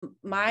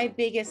my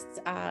biggest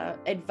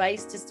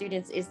advice to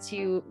students is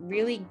to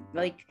really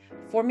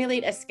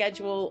formulate a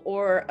schedule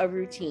or a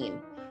routine.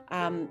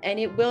 And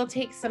it will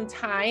take some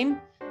time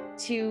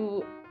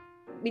to,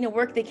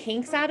 work the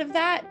kinks out of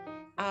that.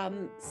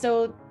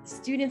 So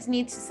students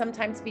need to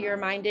sometimes be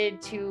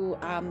reminded to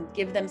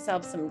give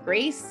themselves some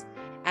grace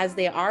as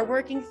they are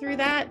working through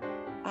that.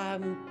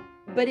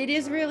 But it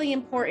is really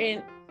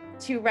important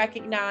to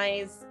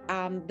recognize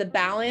the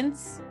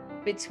balance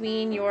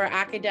between your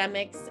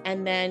academics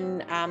and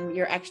then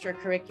your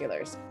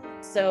extracurriculars.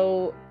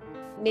 So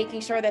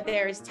making sure that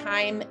there is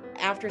time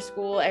after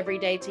school every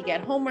day to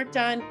get homework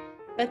done,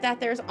 but that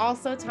there's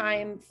also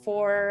time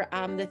for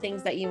the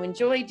things that you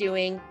enjoy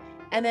doing.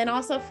 And then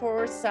also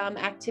for some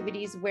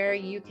activities where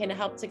you can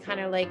help to kind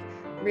of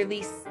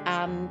release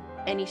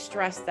any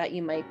stress that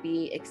you might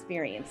be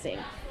experiencing.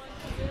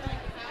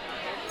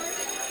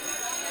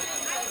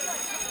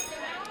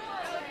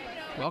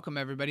 Welcome,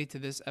 everybody, to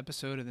this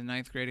episode of the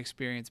Ninth Grade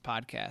Experience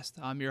Podcast.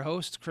 I'm your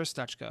host, Chris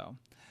Dutchko.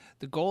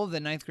 The goal of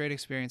the Ninth Grade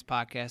Experience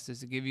Podcast is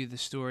to give you the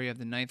story of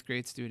the ninth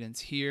grade students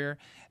here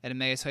at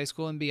Emmaus High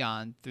School and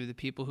beyond through the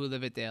people who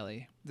live it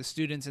daily, the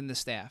students and the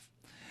staff.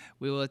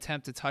 We will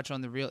attempt to touch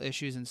on the real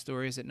issues and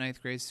stories that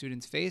ninth grade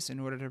students face in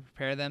order to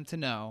prepare them to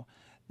know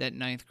that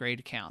ninth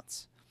grade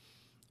counts.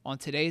 On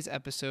today's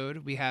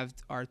episode, we have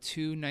our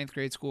two ninth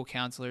grade school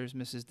counselors,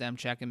 Mrs.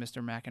 Demchak and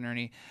Mr.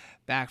 McInerney,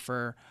 back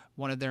for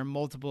one of their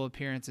multiple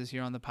appearances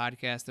here on the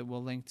podcast that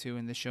we'll link to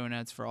in the show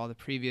notes for all the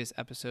previous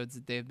episodes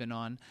that they've been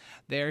on.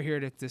 They're here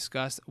to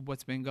discuss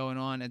what's been going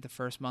on at the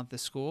first month of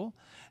school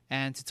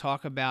and to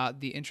talk about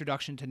the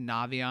Introduction to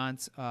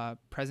Naviance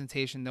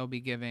presentation they'll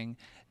be giving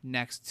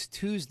next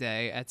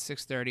Tuesday at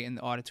 6:30 in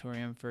the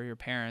auditorium for your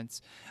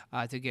parents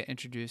to get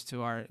introduced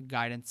to our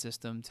guidance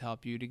system to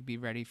help you to be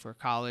ready for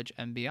college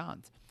and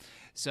beyond.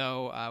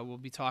 So we'll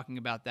be talking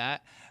about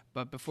that.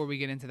 But before we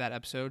get into that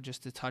episode,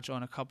 just to touch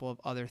on a couple of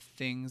other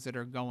things that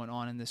are going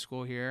on in the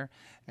school here.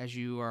 As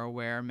you are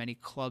aware, many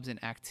clubs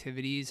and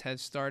activities have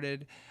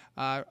started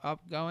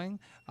upgoing,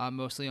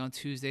 mostly on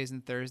Tuesdays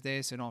and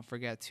Thursdays. So don't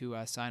forget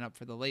to sign up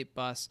for the late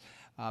bus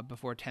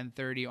before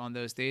 10:30 on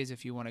those days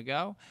if you want to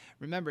go.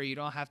 Remember, you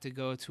don't have to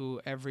go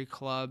to every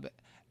club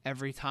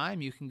every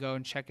time. You can go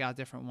and check out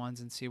different ones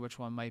and see which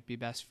one might be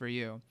best for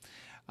you.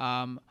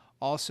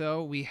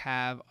 Also, we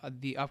have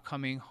the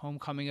upcoming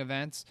homecoming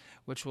events,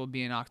 which will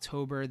be in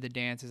October. The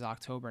dance is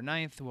October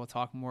 9th. We'll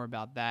talk more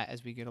about that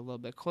as we get a little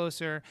bit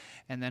closer.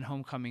 And then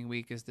homecoming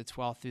week is the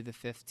 12th through the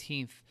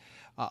 15th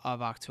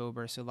of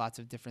October. So lots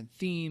of different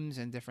themes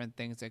and different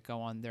things that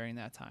go on during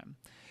that time.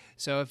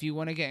 So if you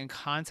want to get in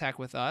contact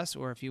with us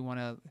or if you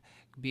want to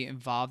be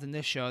involved in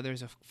this show,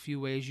 there's a few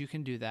ways you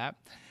can do that.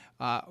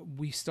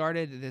 We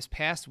started this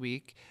past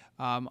week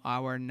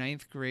our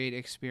ninth grade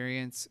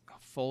experience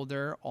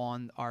folder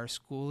on our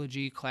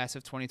Schoology Class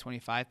of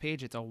 2025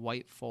 page. It's a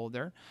white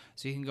folder.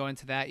 So you can go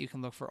into that. You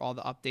can look for all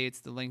the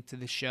updates, the link to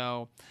the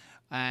show.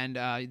 And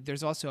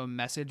there's also a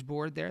message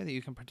board there that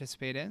you can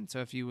participate in. So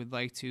if you would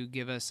like to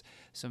give us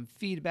some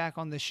feedback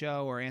on the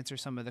show or answer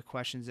some of the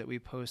questions that we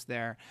post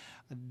there,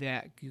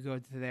 that you go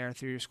to there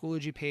through your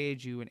Schoology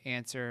page, you would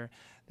answer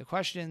the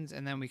questions,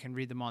 and then we can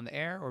read them on the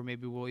air, or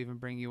maybe we'll even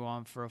bring you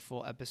on for a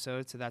full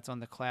episode. So that's on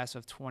the Class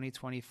of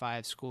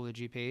 2025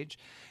 Schoology page.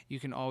 You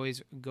can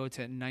always go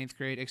to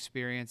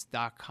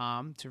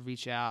ninthgradeexperience.com to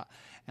reach out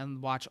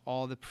and watch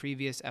all the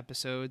previous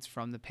episodes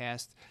from the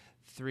past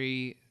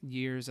 3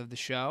 years of the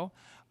show.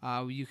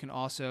 You can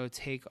also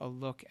take a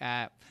look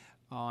at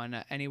on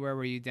anywhere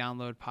where you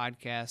download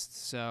podcasts.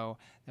 So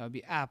that would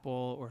be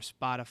Apple or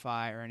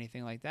Spotify or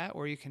anything like that.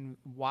 Or you can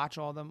watch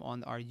all of them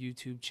on our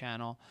YouTube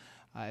channel.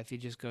 If you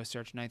just go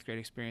search Ninth Grade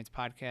Experience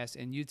Podcast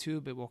in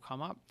YouTube, it will come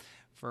up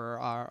for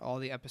all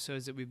the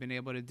episodes that we've been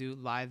able to do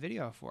live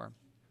video for.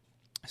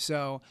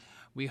 So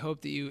we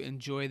hope that you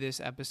enjoy this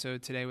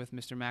episode today with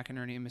Mr.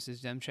 McInerney and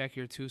Mrs. Demchak,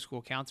 your two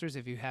school counselors.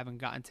 If you haven't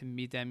gotten to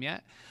meet them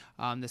yet,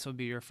 this will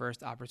be your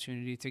first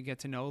opportunity to get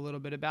to know a little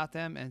bit about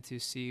them and to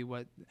see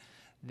what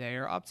they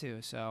are up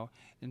to. So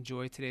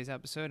enjoy today's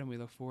episode, and we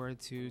look forward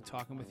to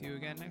talking with you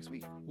again next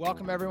week.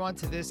 Welcome, everyone,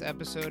 to this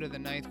episode of the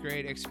Ninth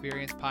Grade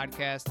Experience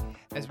Podcast.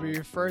 As we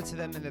refer to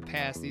them in the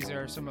past, these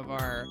are some of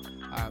our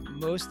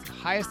most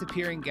highest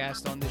appearing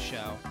guests on the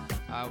show.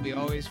 We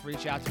always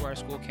reach out to our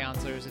school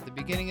counselors at the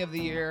beginning of the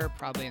year,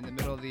 probably in the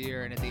middle of the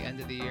year, and at the end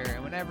of the year,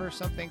 and whenever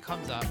something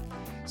comes up.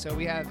 So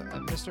we have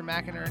Mr.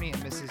 McInerney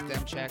and Mrs.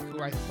 Demchak,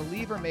 who I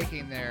believe are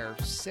making their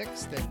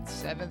 6th and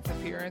 7th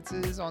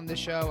appearances on the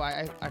show.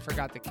 I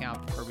forgot to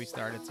count before we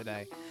started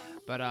today.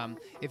 But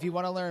if you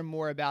want to learn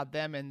more about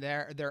them and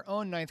their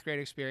own ninth grade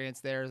experience,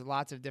 there's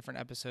lots of different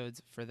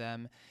episodes for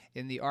them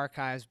in the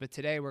archives. But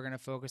today we're going to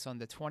focus on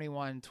the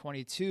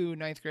 21-22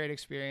 ninth grade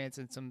experience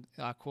and some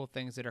cool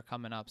things that are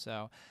coming up.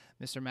 So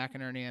Mr.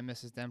 McInerney and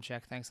Mrs.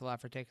 Demchak, thanks a lot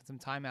for taking some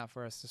time out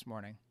for us this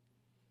morning.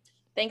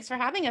 Thanks for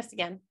having us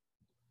again.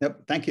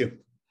 Yep, thank you.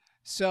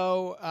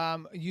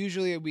 So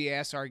usually we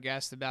ask our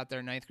guests about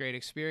their ninth grade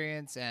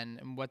experience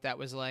and what that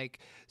was like.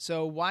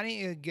 So why don't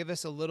you give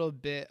us a little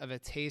bit of a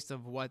taste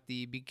of what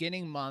the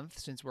beginning month,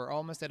 since we're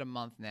almost at a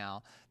month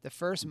now, the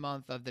first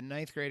month of the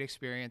ninth grade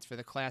experience for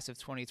the class of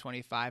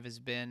 2025 has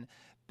been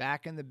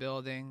back in the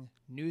building,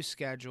 new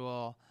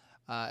schedule,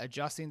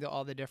 adjusting to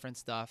all the different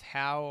stuff.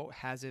 How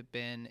has it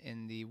been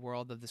in the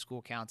world of the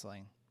school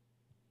counseling?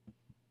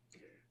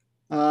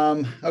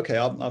 Okay,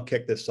 I'll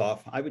kick this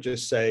off. I would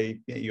just say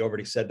you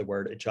already said the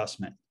word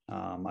adjustment.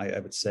 I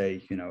would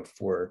say,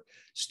 for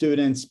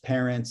students,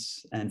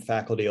 parents, and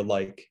faculty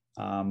alike,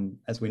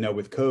 as we know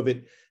with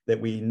COVID, that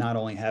we not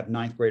only have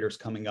ninth graders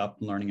coming up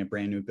and learning a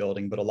brand new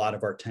building, but a lot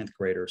of our 10th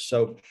graders.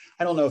 So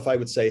I don't know if I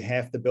would say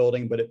half the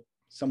building, but it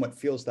somewhat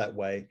feels that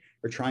way.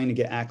 We're trying to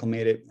get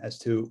acclimated as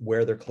to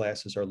where their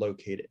classes are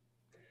located.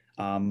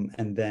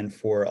 And then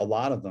for a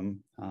lot of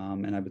them,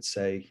 and I would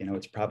say,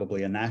 it's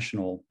probably a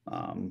national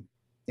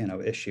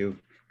issue,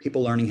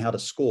 people learning how to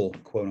school,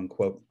 quote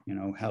unquote,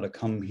 how to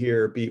come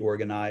here, be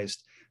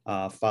organized,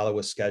 follow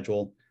a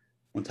schedule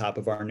on top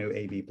of our new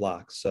AB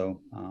blocks.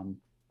 So how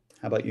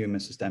about you,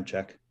 Mrs.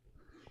 Demchak?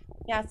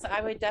 Yes,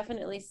 I would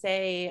definitely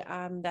say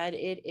that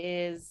it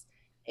is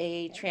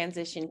a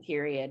transition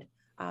period.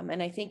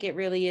 And I think it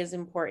really is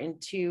important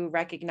to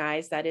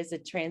recognize that is a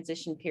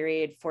transition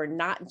period for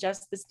not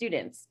just the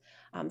students.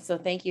 So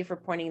thank you for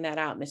pointing that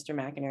out, Mr.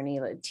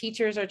 McInerney.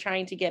 Teachers are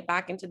trying to get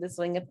back into the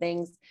swing of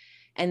things.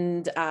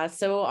 And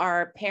so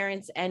are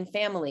parents and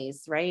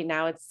families, right?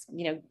 Now it's,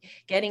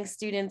 getting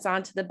students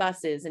onto the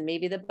buses, and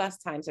maybe the bus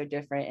times are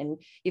different. And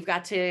you've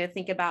got to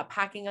think about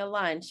packing a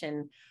lunch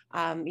and,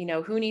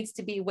 who needs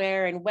to be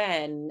where and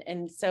when.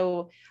 And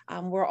so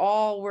we're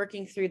all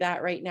working through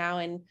that right now.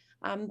 And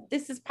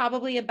this is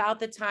probably about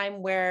the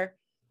time where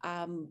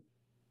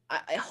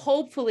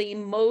hopefully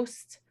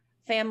most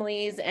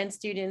families and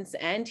students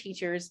and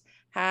teachers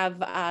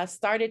have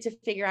started to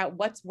figure out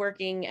what's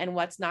working and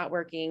what's not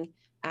working,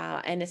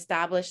 and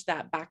establish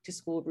that back to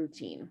school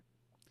routine.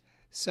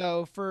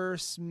 So, for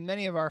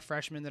many of our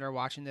freshmen that are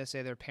watching this,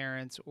 say their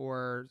parents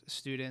or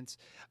students,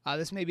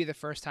 this may be the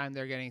first time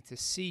they're getting to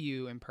see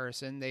you in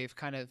person. They've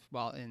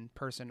in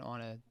person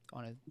on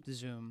a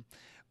Zoom,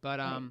 but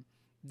Right.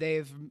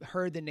 they've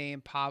heard the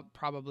name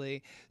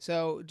probably.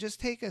 So, just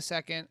take a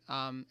second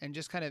and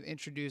just kind of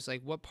introduce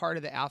like what part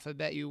of the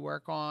alphabet you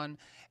work on.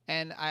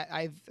 And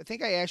I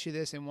think I asked you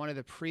this in one of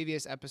the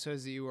previous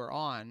episodes that you were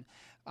on.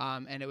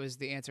 And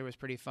the answer was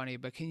pretty funny,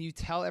 but can you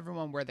tell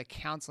everyone where the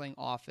counseling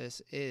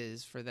office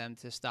is for them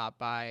to stop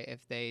by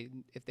if they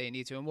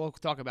need to? And we'll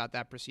talk about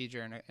that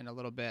procedure in a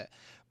little bit,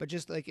 but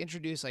just like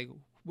introduce like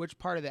which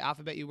part of the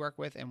alphabet you work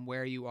with and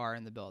where you are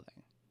in the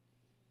building.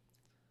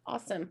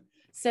 Awesome.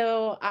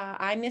 So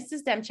I'm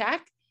Mrs.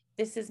 Demchak.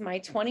 This is my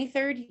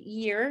 23rd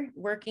year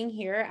working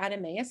here at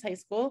Emmaus High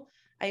School.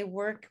 I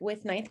work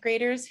with ninth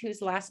graders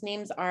whose last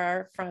names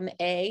are from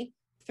A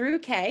through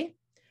K.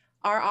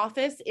 Our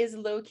office is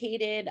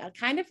located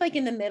kind of like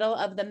in the middle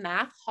of the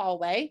math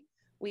hallway.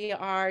 We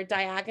are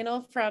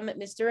diagonal from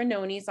Mr.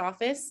 Annoni's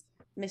office.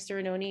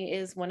 Mr. Annoni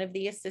is one of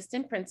the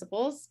assistant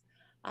principals.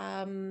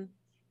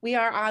 We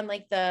are on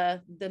like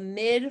the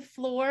mid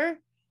floor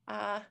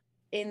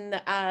in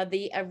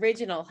the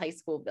original high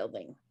school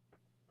building.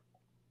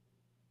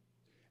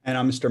 And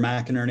I'm Mr.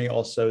 McInerney,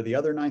 also the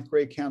other ninth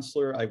grade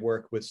counselor. I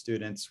work with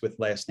students with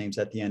last names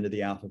at the end of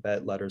the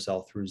alphabet, letters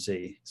L through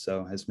Z.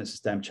 So as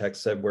Mrs. Demchak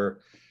said,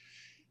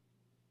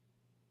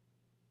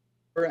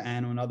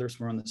 and on others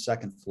we're on the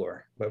second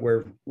floor, but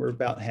we're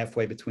about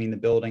halfway between the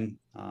building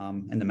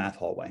and the math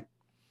hallway.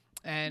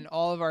 And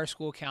all of our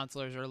school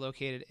counselors are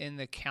located in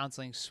the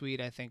counseling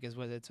suite, I think is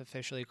what it's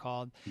officially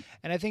called.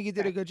 And I think you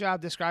did a good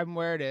job describing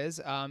where it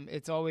is.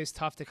 It's always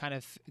tough to kind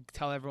of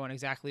tell everyone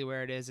exactly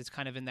where it is. It's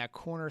kind of in that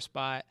corner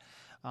spot.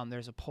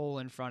 There's a pole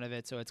in front of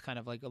it, so it's kind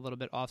of like a little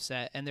bit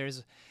offset. And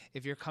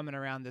if you're coming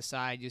around the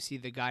side, you see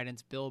the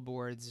guidance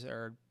billboards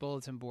or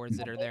bulletin boards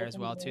that are there as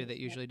well too, that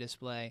usually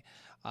display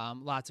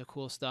lots of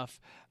cool stuff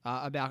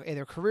about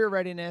either career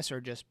readiness or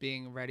just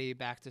being ready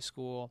back to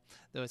school,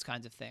 those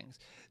kinds of things.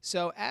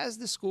 So as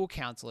the school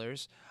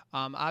counselors,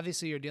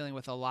 obviously you're dealing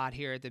with a lot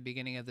here at the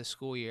beginning of the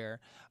school year.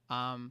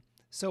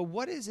 So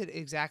what is it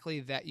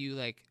exactly that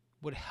you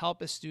would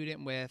help a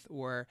student with,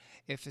 or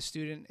if a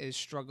student is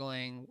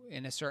struggling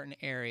in a certain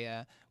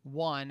area?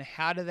 One,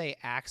 how do they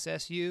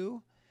access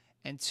you?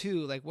 And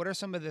two, what are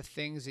some of the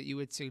things that you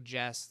would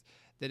suggest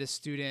that a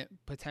student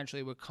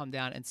potentially would come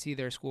down and see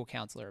their school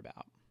counselor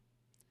about?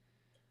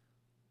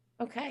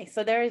 Okay,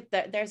 so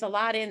there's a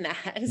lot in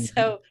that.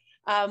 So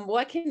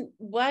what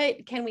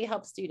can we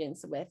help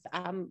students with?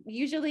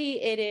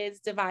 Usually it is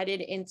divided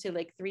into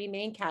three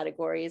main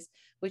categories,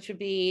 which would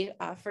be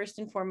first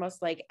and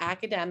foremost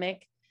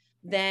academic,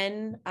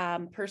 then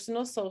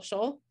personal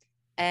social,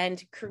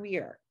 and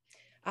career.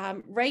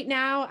 Right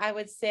now, I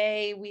would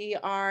say we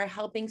are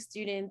helping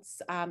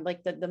students,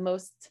 the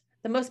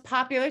most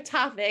popular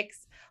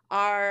topics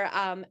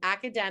are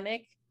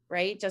academic,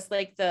 right? Just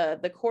like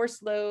the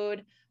course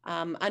load,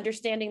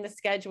 understanding the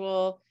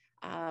schedule,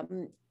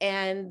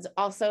 And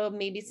also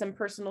maybe some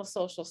personal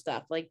social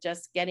stuff, like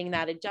just getting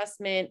that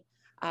adjustment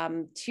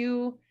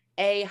to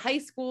A, high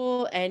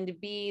school, and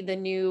B, the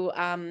new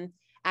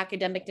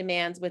academic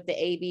demands with the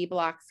AB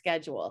block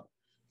schedule.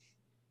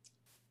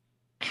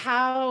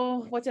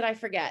 What did I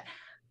forget?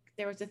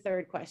 There was a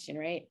third question,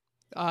 right?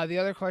 The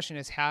other question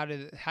is how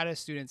do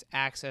students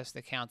access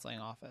the counseling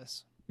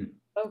office?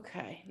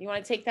 Okay. You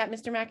want to take that,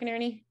 Mr.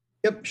 McInerney?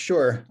 Yep,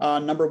 sure.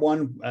 Number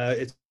one,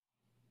 it's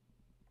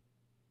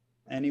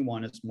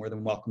anyone is more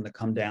than welcome to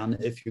come down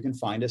if you can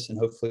find us, and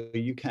hopefully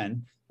you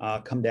can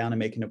come down and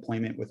make an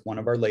appointment with one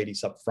of our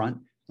ladies up front.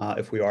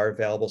 If we are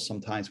available,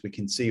 sometimes we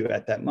can see you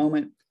at that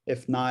moment.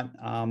 If not,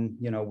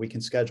 we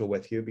can schedule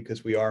with you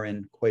because we are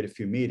in quite a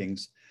few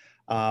meetings.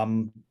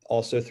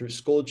 Also through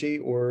Schoology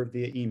or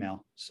via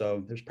email.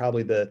 So there's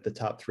probably the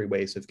top three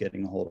ways of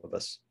getting a hold of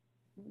us.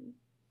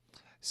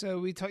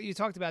 So you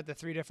talked about the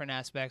three different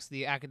aspects: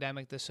 the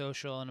academic, the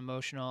social and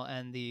emotional,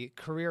 and the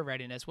career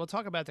readiness. We'll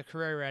talk about the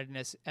career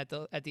readiness at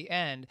the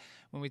end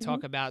when we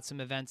talk about some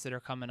events that are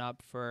coming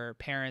up for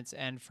parents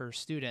and for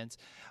students.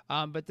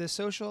 But the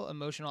social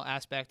emotional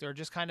aspect, or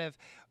just kind of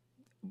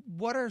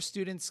what are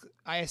students,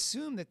 I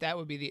assume that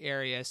would be the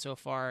area so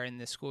far in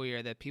the school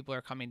year that people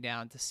are coming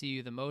down to see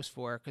you the most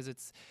for, because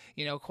it's,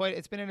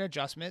 it's been an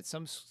adjustment.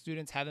 Some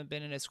students haven't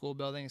been in a school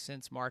building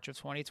since March of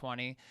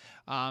 2020.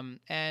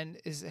 And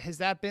has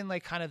that been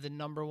like kind of the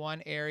number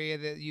one area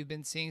that you've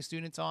been seeing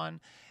students on?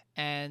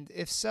 And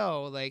if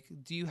so, like,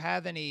 do you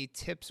have any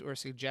tips or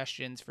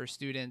suggestions for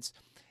students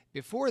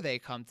before they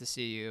come to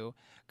see you,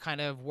 kind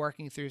of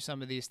working through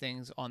some of these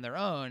things on their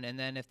own? And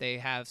then if they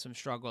have some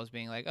struggles,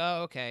 being like,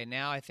 oh, okay,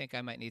 now I think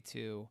I might need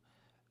to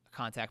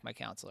contact my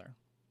counselor.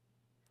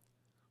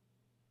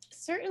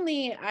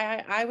 Certainly,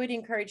 I would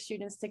encourage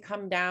students to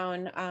come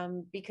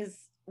down because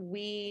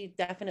we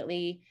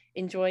definitely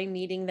enjoy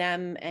meeting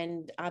them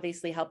and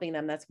obviously helping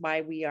them. That's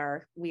why we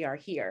are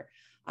here.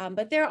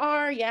 But there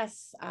are,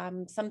 yes,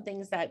 some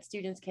things that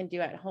students can do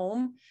at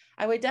home.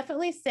 I would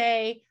definitely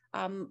say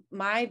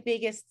my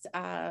biggest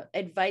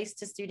advice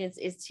to students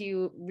is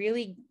to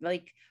really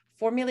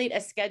formulate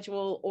a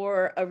schedule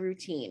or a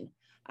routine.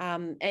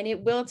 And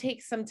it will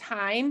take some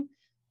time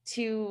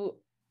to,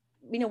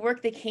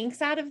 work the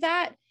kinks out of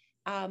that.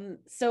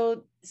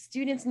 So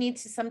students need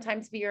to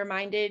sometimes be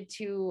reminded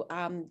to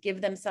give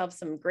themselves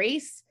some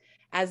grace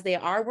as they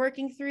are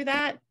working through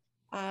that.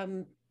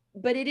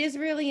 But it is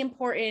really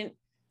important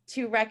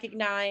to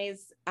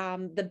recognize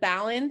the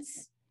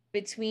balance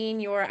between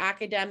your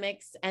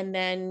academics and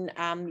then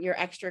your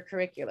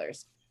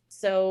extracurriculars.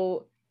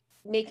 So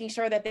making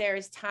sure that there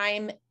is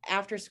time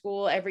after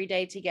school every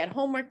day to get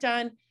homework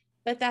done,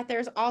 but that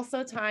there's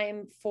also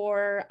time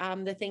for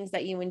the things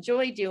that you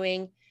enjoy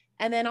doing.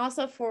 And then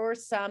also for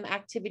some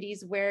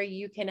activities where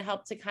you can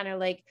help to kind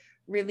of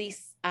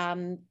release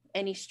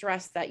any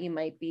stress that you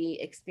might be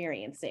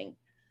experiencing.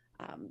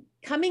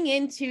 Coming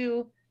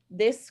into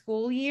this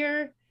school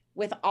year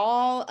with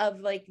all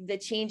of the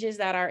changes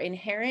that are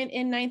inherent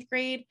in ninth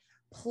grade,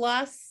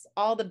 plus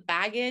all the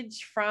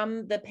baggage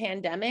from the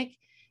pandemic,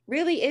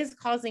 really is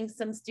causing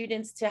some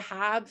students to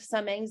have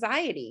some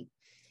anxiety.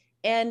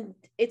 And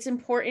it's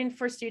important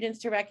for students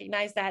to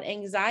recognize that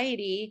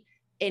anxiety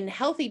in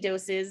healthy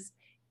doses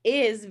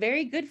is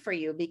very good for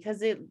you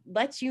because it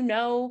lets you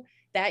know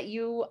that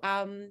you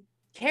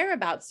care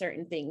about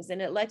certain things.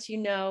 And it lets you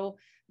know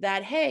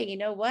that, hey, you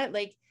know what,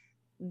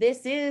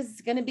 this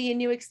is going to be a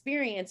new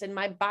experience and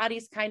my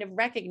body's kind of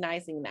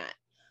recognizing that.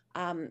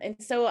 And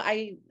so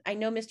I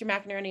know Mr.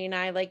 McInerney and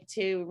I like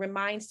to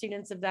remind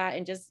students of that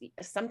and just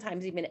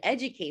sometimes even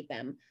educate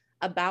them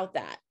about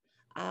that.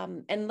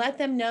 And let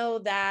them know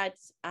that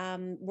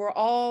we're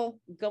all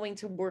going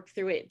to work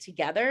through it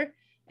together.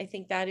 I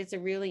think that is a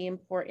really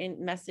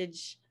important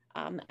message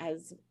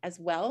as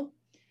well.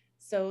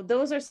 So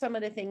those are some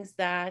of the things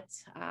that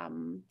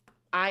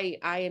I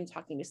am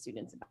talking to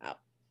students about.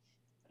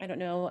 I don't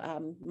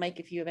know, Mike,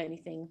 if you have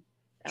anything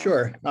else.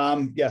 Sure.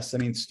 Yes. I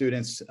mean,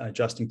 students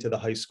adjusting to the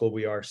high school,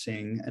 we are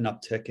seeing an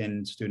uptick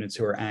in students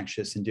who are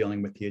anxious and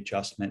dealing with the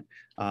adjustment.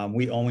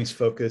 We always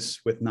focus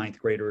with ninth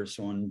graders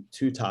on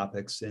two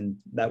topics, and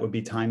that would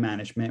be time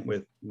management,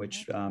 with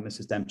which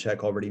Mrs. Demchak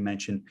already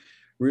mentioned,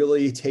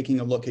 really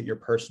taking a look at your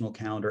personal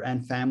calendar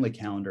and family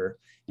calendar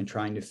and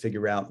trying to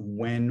figure out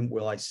when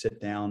will I sit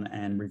down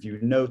and review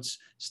notes,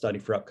 study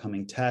for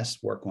upcoming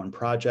tests, work on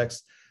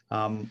projects.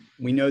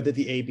 We know that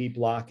the AB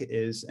block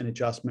is an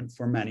adjustment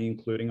for many,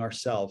 including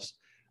ourselves,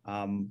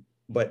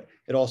 but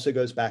it also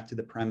goes back to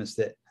the premise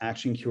that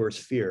action cures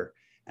fear.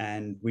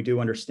 And we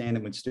do understand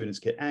that when students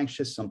get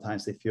anxious,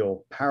 sometimes they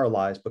feel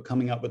paralyzed, but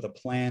coming up with a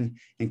plan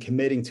and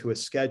committing to a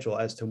schedule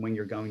as to when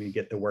you're going to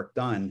get the work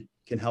done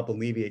can help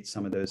alleviate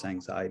some of those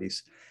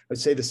anxieties. I would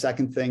say the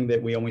second thing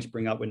that we always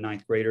bring up with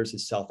ninth graders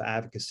is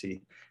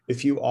self-advocacy.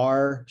 If you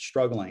are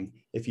struggling,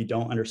 if you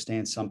don't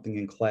understand something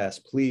in class,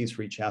 please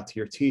reach out to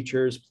your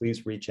teachers.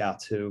 Please reach out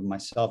to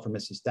myself or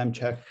Mrs.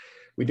 Demchak.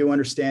 We do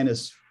understand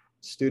as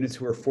students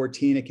who are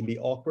 14, it can be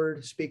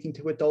awkward speaking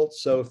to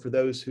adults. So for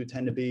those who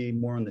tend to be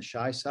more on the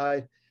shy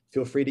side,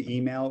 feel free to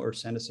email or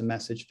send us a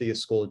message via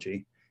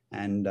Schoology,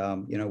 and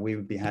we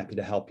would be happy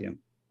to help you.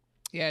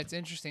 Yeah, it's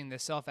interesting, the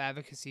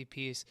self-advocacy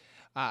piece.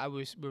 I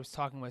was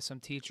talking with some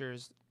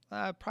teachers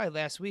probably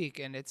last week,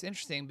 and it's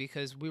interesting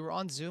because we were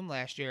on Zoom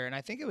last year, and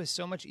I think it was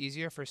so much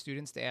easier for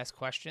students to ask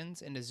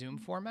questions in the Zoom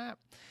format.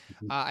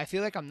 I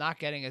feel like I'm not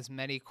getting as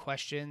many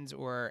questions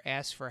or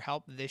asks for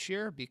help this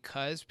year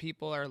because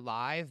people are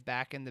live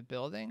back in the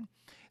building.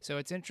 So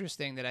it's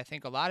interesting that I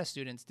think a lot of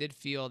students did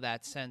feel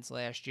that sense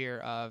last year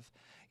of,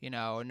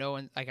 no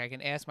one, like I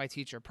can ask my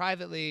teacher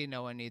privately,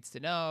 no one needs to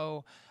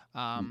know.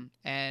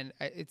 And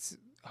it's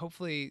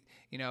hopefully,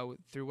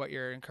 through what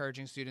you're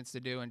encouraging students to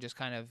do and just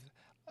kind of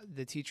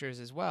the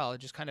teachers as well,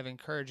 just kind of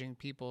encouraging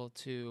people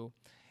to,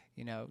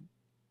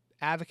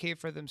 advocate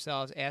for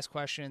themselves, ask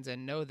questions,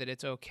 and know that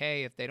it's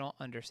okay if they don't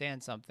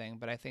understand something.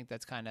 But I think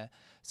that's kind of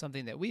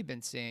something that we've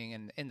been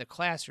seeing in the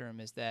classroom,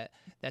 is that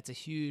that's a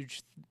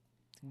huge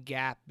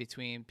gap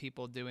between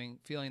people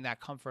feeling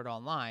that comfort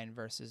online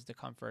versus the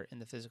comfort in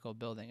the physical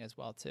building as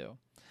well too.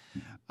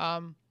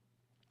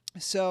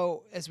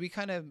 So as we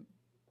kind of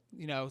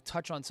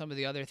touch on some of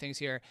the other things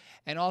here,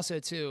 and also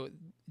too,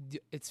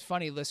 it's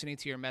funny listening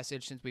to your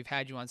message since we've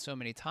had you on so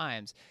many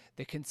times,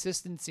 the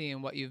consistency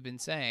in what you've been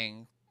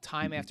saying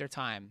time after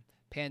time,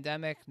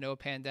 pandemic, no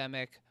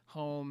pandemic,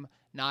 home,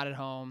 not at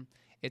home.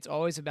 It's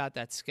always about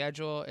that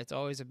schedule. It's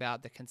always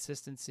about the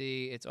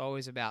consistency. It's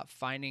always about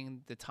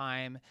finding the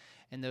time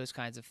and those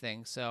kinds of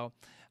things. So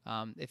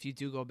if you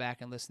do go back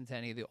and listen to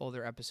any of the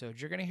older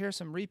episodes, you're going to hear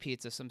some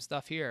repeats of some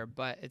stuff here,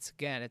 but it's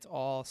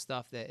all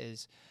stuff that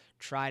is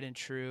tried and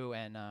true,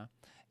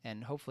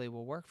 and hopefully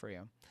will work for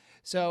you.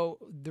 So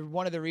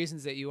one of the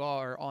reasons that you all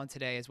are on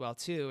today as well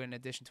too, in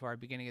addition to our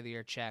beginning of the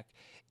year check,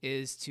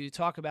 is to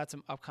talk about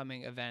some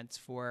upcoming events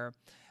for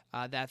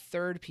that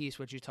third piece,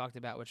 which you talked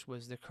about, which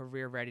was the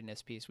career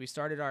readiness piece. We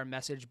started our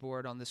message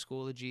board on the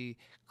Schoology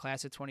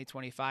Class of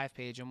 2025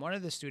 page, and one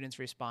of the students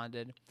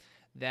responded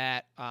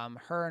that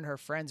her and her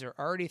friends are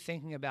already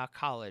thinking about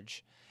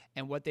college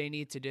and what they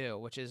need to do,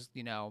 which is,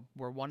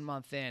 we're 1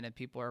 month in and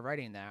people are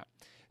writing that.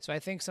 So I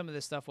think some of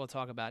the stuff we'll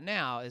talk about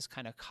now is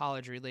kind of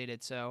college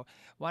related. So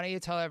why don't you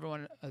tell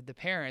everyone, the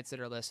parents that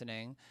are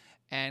listening,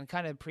 and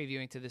kind of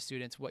previewing to the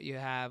students what you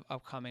have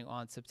upcoming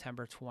on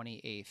September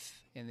 28th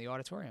in the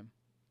auditorium.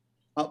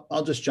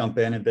 I'll just jump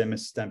in, and then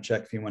Mrs.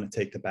 Demchak, if you want to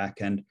take the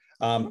back end.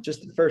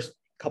 Just the first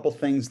couple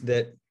things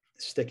that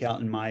stick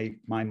out in my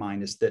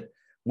mind is that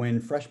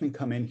when freshmen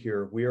come in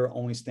here, we are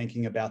always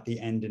thinking about the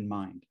end in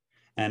mind.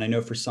 And I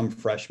know for some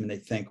freshmen, they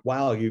think,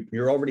 wow,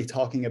 you're already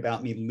talking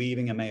about me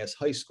leaving Emmaus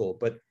High School.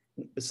 But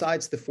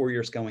besides the 4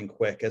 years going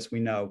quick, as we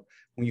know,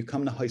 when you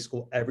come to high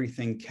school,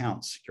 everything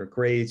counts. Your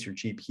grades, your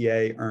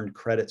GPA, earned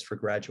credits for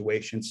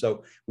graduation.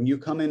 So when you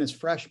come in as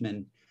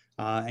freshmen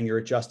and you're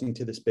adjusting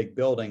to this big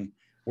building,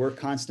 we're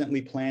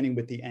constantly planning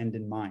with the end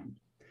in mind.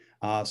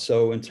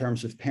 So in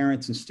terms of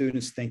parents and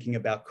students thinking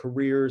about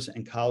careers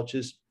and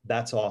colleges,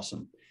 that's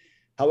awesome.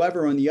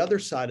 However, on the other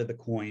side of the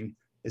coin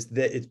is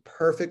that it's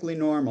perfectly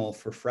normal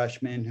for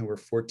freshmen who are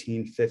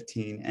 14,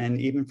 15,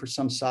 and even for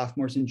some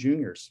sophomores and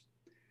juniors.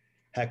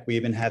 Heck, we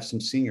even have some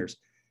seniors.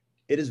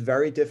 It is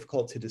very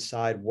difficult to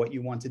decide what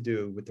you want to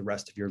do with the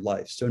rest of your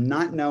life. So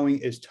not knowing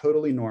is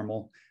totally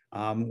normal.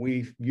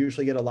 We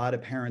usually get a lot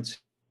of parents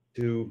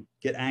who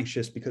get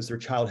anxious because their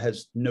child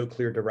has no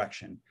clear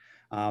direction.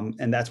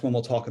 And that's when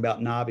we'll talk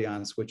about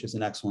Naviance, which is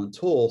an excellent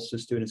tool so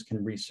students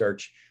can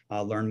research,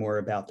 learn more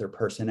about their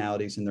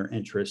personalities and their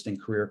interests and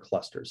career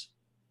clusters.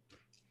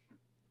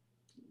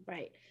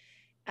 Right.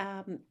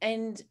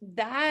 And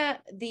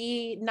that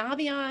the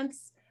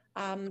Naviance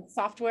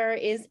software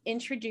is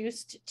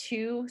introduced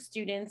to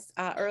students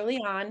early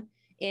on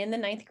in the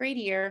 9th grade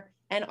year,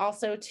 and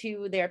also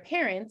to their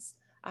parents.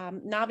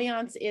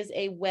 Naviance is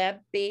a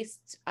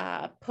web-based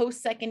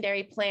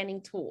post-secondary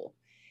planning tool.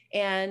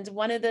 And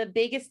one of the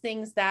biggest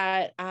things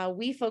that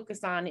we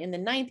focus on in the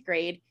 9th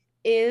grade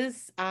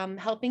is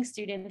helping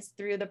students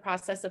through the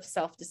process of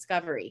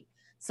self-discovery.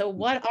 So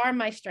what are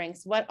my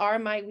strengths? What are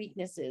my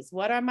weaknesses?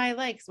 What are my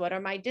likes? What are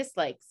my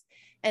dislikes?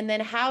 And then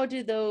how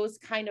do those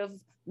kind of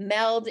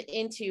meld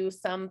into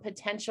some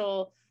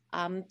potential,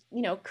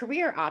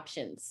 career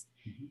options?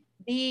 Mm-hmm.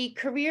 The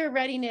Career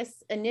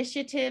Readiness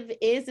Initiative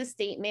is a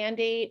state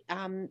mandate.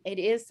 It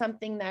is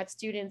something that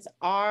students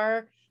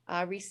are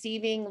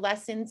receiving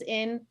lessons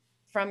in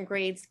from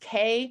grades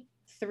K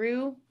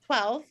through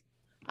 12.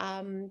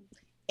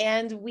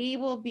 And we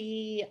will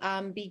be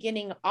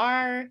beginning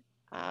our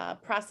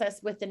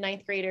process with the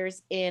 9th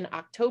graders in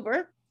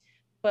October,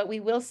 but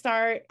we will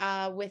start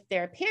with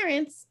their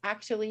parents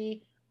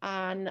actually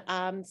on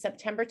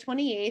September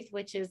 28th,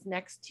 which is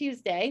next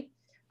Tuesday,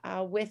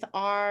 with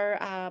our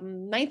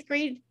 9th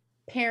grade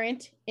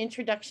parent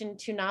introduction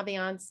to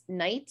Naviance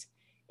night.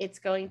 It's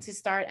going to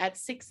start at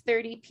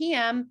 6:30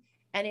 p.m.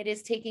 and it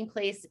is taking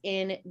place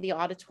in the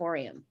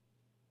auditorium.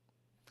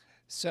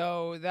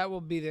 So that will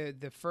be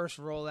the first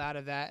rollout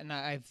of that, and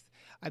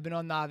I've been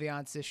on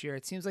Naviance this year.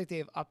 It seems like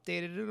they've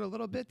updated it a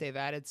little bit. They've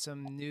added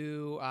some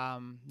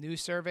new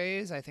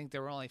surveys. I think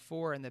there were only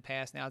 4 in the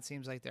past. Now it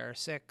seems like there are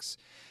 6.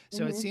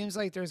 So it seems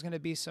like there's going to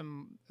be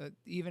some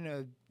even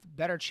a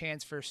better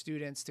chance for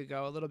students to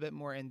go a little bit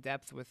more in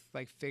depth with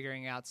like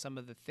figuring out some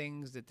of the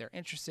things that they're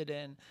interested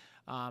in.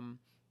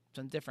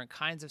 Some different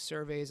kinds of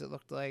surveys, it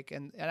looked like,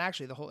 and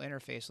actually the whole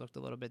interface looked a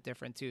little bit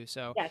different too.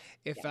 So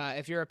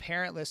if you're a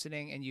parent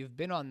listening and you've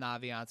been on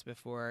Naviance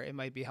before, it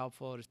might be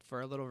helpful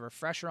for a little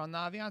refresher on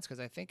Naviance,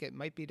 because I think it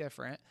might be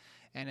different.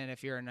 And then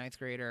if you're a 9th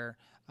grader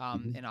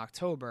in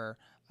October,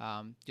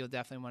 you'll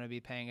definitely want to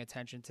be paying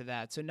attention to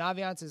that. So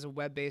Naviance is a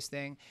web-based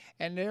thing,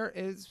 and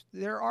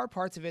there are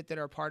parts of it that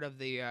are part of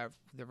the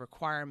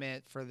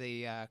requirement for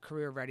the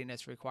career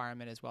readiness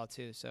requirement as well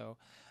too. So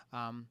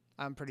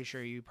I'm pretty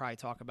sure you probably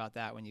talk about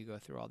that when you go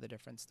through all the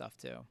different stuff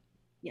too.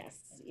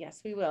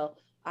 Yes, we will.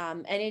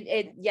 And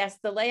yes,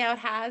 the layout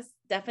has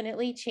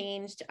definitely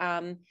changed.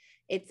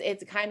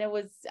 It's kind of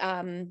was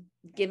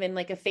given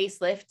like a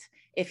facelift,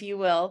 if you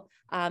will.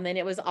 And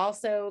it was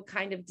also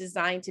kind of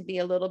designed to be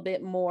a little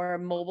bit more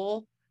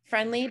mobile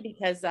friendly,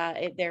 because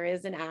there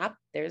is an app.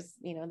 There's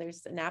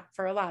an app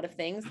for a lot of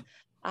things.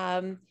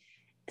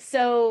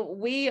 So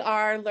we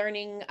are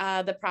learning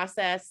the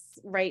process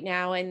right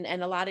now,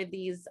 and a lot of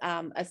these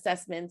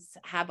assessments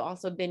have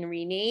also been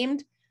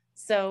renamed.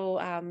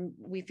 So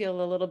we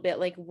feel a little bit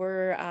like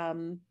we're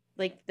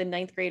like the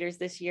 9th graders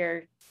this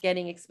year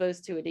getting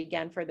exposed to it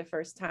again for the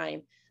first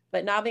time.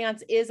 But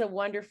Naviance is a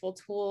wonderful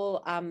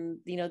tool.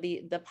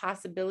 The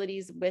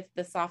possibilities with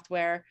the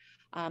software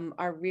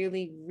are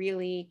really,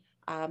 really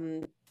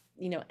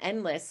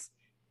endless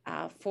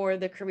for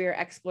the career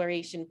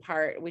exploration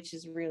part, which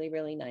is really,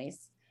 really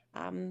nice.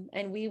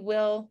 And we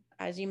will,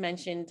 as you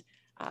mentioned,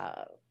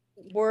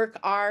 work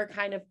our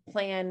kind of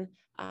plan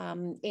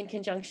in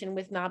conjunction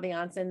with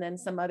Naviance and then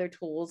some other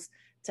tools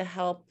to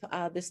help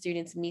the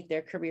students meet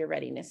their career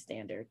readiness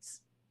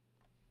standards.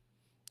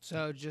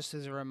 So just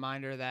as a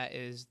reminder, that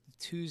is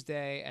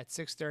Tuesday at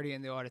 6:30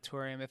 in the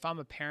auditorium. If I'm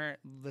a parent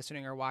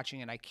listening or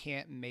watching and I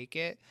can't make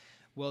it,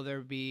 will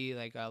there be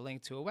like a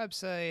link to a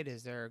website?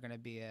 Is there going to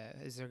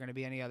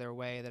be any other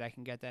way that I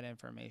can get that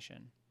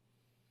information?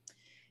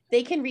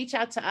 They can reach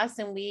out to us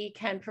and we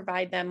can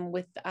provide them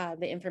with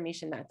the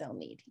information that they'll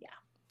need. Yeah.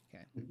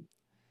 Okay.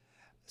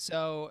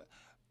 So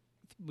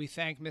we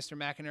thank Mr.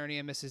 McInerney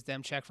and Mrs.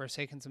 Demchak for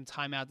taking some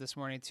time out this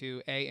morning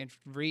to A,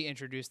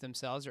 reintroduce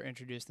themselves or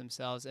introduce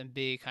themselves, and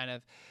B, kind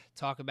of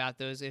talk about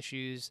those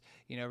issues,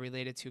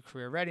 related to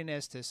career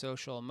readiness, to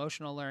social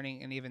emotional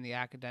learning, and even the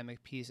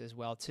academic piece as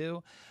well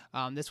too.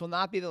 This will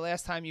not be the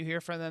last time you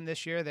hear from them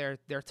this year.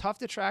 They're tough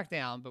to track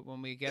down, but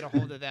when we get a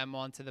hold of them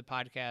onto the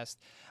podcast,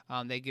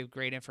 they give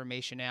great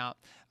information out.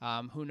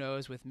 Who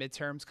knows, with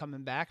midterms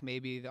coming back,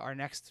 maybe our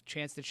next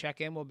chance to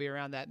check in will be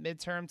around that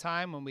midterm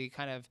time when we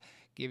kind of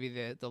give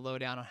you the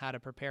lowdown on how to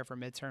prepare for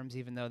midterms,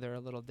 even though they're a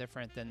little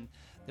different than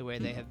the way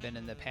they have been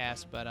in the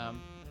past. But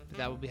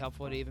that would be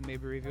helpful to even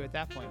maybe review at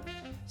that point.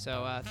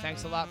 So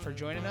thanks a lot for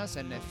joining us.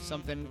 And if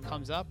something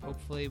comes up,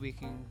 hopefully we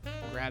can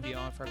grab you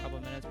on for a couple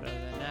of minutes. But other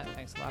than that,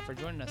 thanks a lot for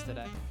joining us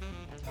today.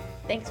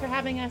 Thanks for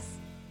having us.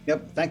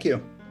 Yep. Thank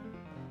you.